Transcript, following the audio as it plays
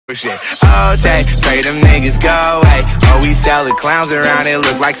Shit. Oh, take, pray them niggas go away. Oh, we sell the clowns around it,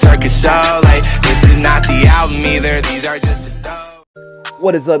 look like circus show. Like, this is not the album either, these are just a dope.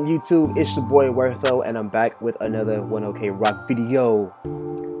 What is up, YouTube? It's your boy Wertho, and I'm back with another 1OK Rock video.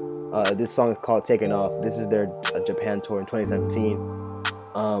 This song is called Taking Off. This is their Japan tour in 2017.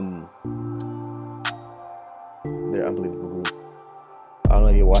 They're an unbelievable group. I don't know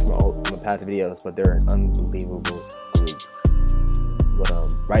if you watched my past videos, but they're an unbelievable group. But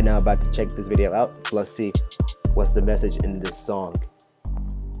right now I'm about to check this video out, so let's see what's the message in this song.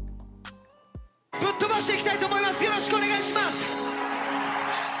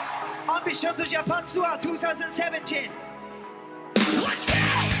 Ambition to Japan Tour 2017. Let's go!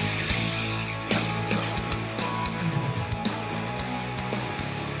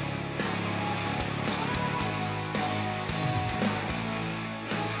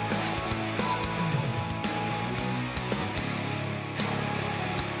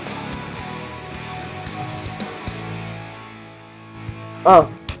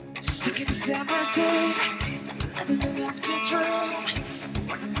 Stuck in December day, living after dream.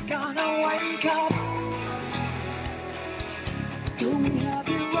 When I'm gonna wake up, you will have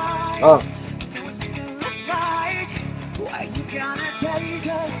it right. There was a last night. Why is it gonna take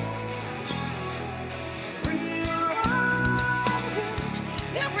us? Realizing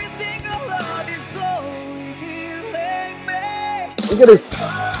everything I love is slowly killing me. Look at this.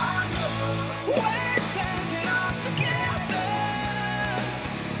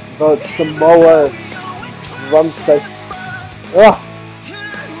 Bro, Tomoya's drum session.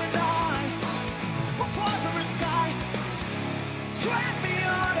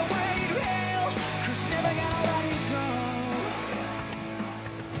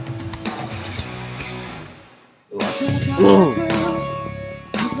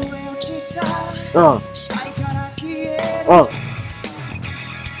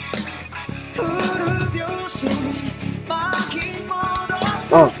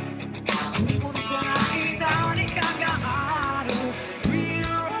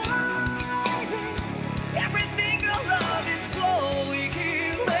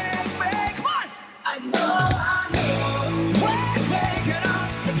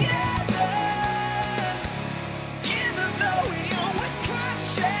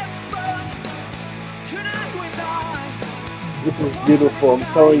 This is beautiful, I'm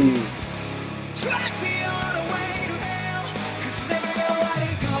telling you.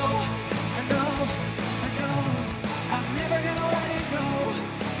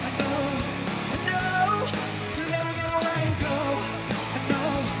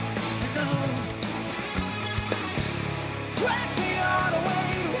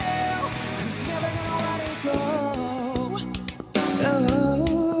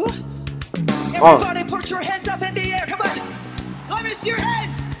 Everybody put your hands up in the air, come on! Let me see your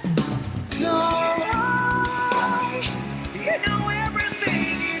hands! No, you know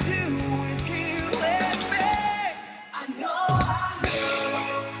everything you do is killing me. I know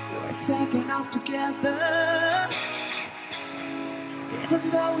we're taking off together. Even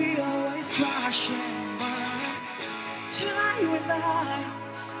though we always crash and burn. Tonight you and I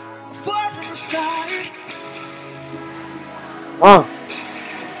are far from the sky.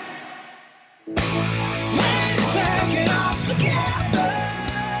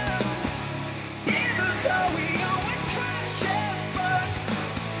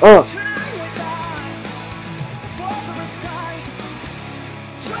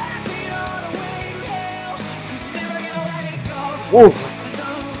 Woof.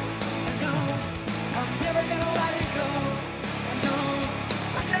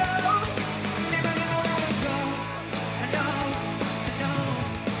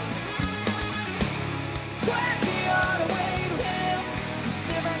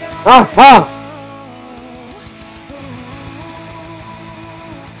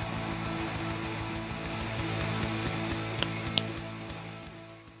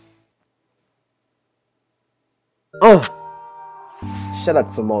 Shout out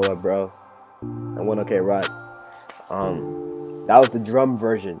to Tomoya, bro, and 1OK Rock. That was the drum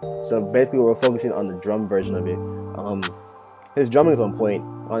version. So basically, we're focusing on the drum version of it. His drumming is on point,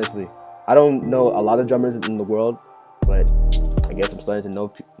 honestly. I don't know a lot of drummers in the world, but I guess I'm starting to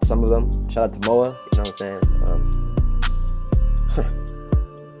know some of them. Shout out to Tomoya, you know what I'm saying?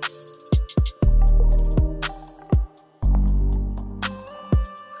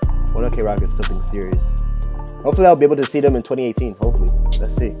 1OK Rock is something serious. Hopefully I'll be able to see them in 2018. Hopefully.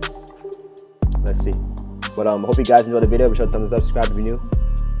 Let's see. But hope you guys enjoyed the video. Be sure to thumbs up, subscribe if you're new.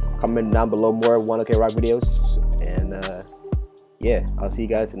 Comment down below more 1OK Rock videos. And yeah, I'll see you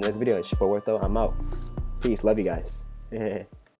guys in the next video. It's your boy Wertho. I'm out. Peace. Love you guys.